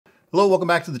Hello, welcome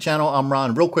back to the channel. I'm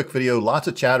Ron. Real quick video, lots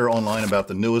of chatter online about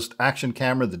the newest action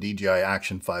camera, the DJI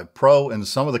Action 5 Pro, and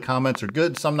some of the comments are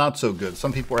good, some not so good.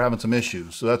 Some people are having some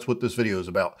issues, so that's what this video is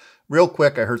about. Real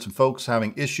quick, I heard some folks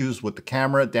having issues with the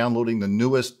camera, downloading the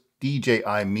newest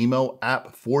DJI Mimo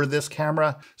app for this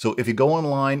camera. So if you go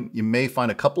online, you may find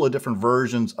a couple of different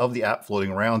versions of the app floating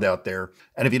around out there.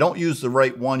 And if you don't use the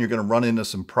right one, you're going to run into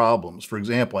some problems. For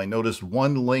example, I noticed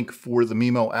one link for the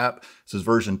Mimo app says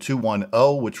version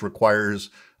 2.10, which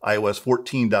requires iOS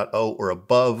 14.0 or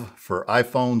above for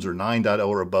iPhones or 9.0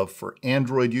 or above for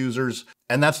Android users.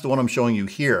 And that's the one I'm showing you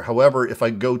here. However, if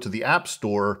I go to the App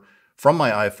Store from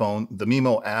my iPhone, the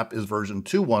Mimo app is version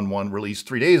 2.11 released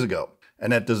 3 days ago.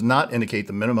 And that does not indicate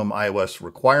the minimum iOS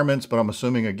requirements, but I'm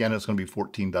assuming, again, it's going to be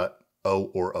 14.0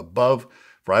 or above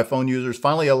for iPhone users.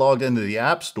 Finally, I logged into the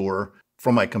App Store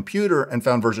from my computer and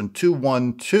found version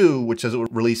 2.12, which says it was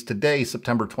released today,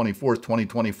 September 24th,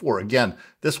 2024. Again,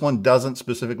 this one doesn't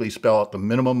specifically spell out the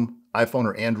minimum iPhone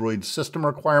or Android system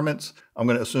requirements. I'm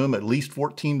going to assume at least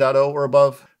 14.0 or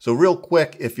above. So real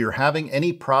quick, if you're having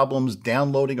any problems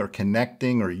downloading or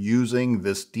connecting or using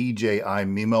this DJI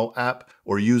Mimo app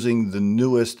or using the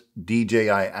newest DJI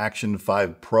Action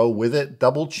 5 Pro with it,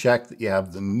 double check that you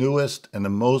have the newest and the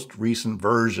most recent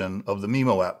version of the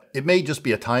Mimo app. It may just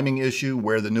be a timing issue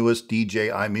where the newest DJI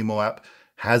Mimo app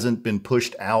hasn't been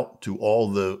pushed out to all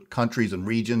the countries and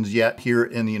regions yet here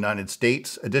in the United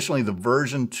States. Additionally, the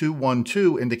version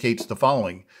 2.12 indicates the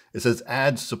following. It says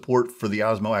adds support for the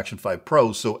Osmo Action 5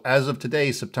 Pro. So as of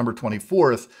today, September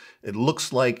 24th, it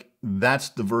looks like that's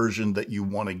the version that you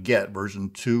want to get, version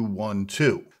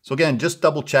 2.12. So again, just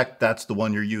double check that's the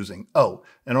one you're using. Oh,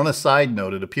 and on a side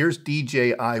note, it appears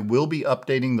DJI will be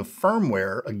updating the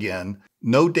firmware again.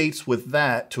 No dates with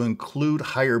that to include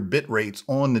higher bit rates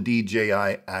on the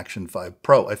DJI Action 5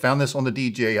 Pro. I found this on the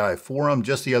DJI forum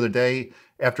just the other day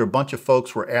after a bunch of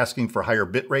folks were asking for higher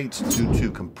bit rates due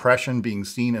to compression being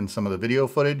seen in some of the video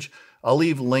footage. I'll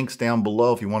leave links down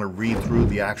below if you want to read through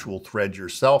the actual thread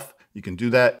yourself. You can do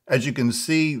that. As you can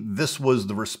see, this was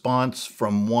the response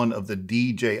from one of the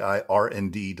DJI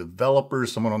R&D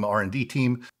developers, someone on the R&D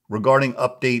team, regarding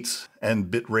updates and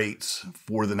bit rates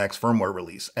for the next firmware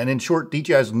release. And in short,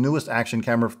 DJI's newest action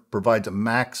camera provides a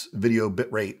max video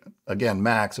bit rate, again,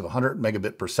 max of 100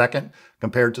 megabit per second,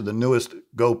 compared to the newest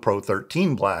GoPro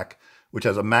 13 Black, which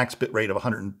has a max bit rate of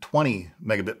 120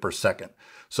 megabit per second.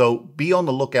 So be on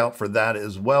the lookout for that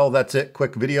as well. That's it,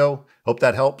 quick video. Hope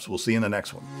that helps. We'll see you in the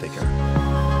next one. Take care.